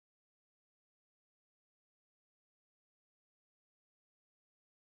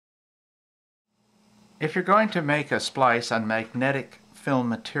If you're going to make a splice on magnetic film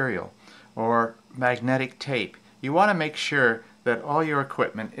material or magnetic tape, you want to make sure that all your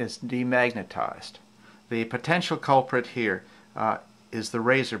equipment is demagnetized. The potential culprit here is the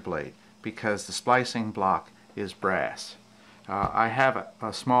razor blade, because the splicing block is brass. I have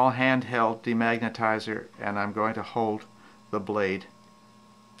a small handheld demagnetizer, and I'm going to hold the blade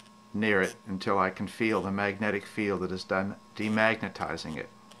near it until I can feel the magnetic field that is done demagnetizing it.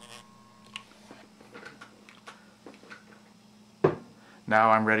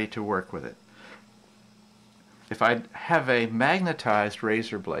 Now I'm ready to work with it. If I have a magnetized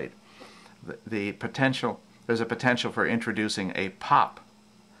razor blade, there's a potential for introducing a pop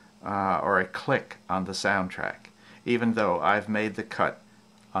or a click on the soundtrack, even though I've made the cut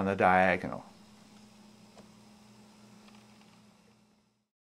on the diagonal.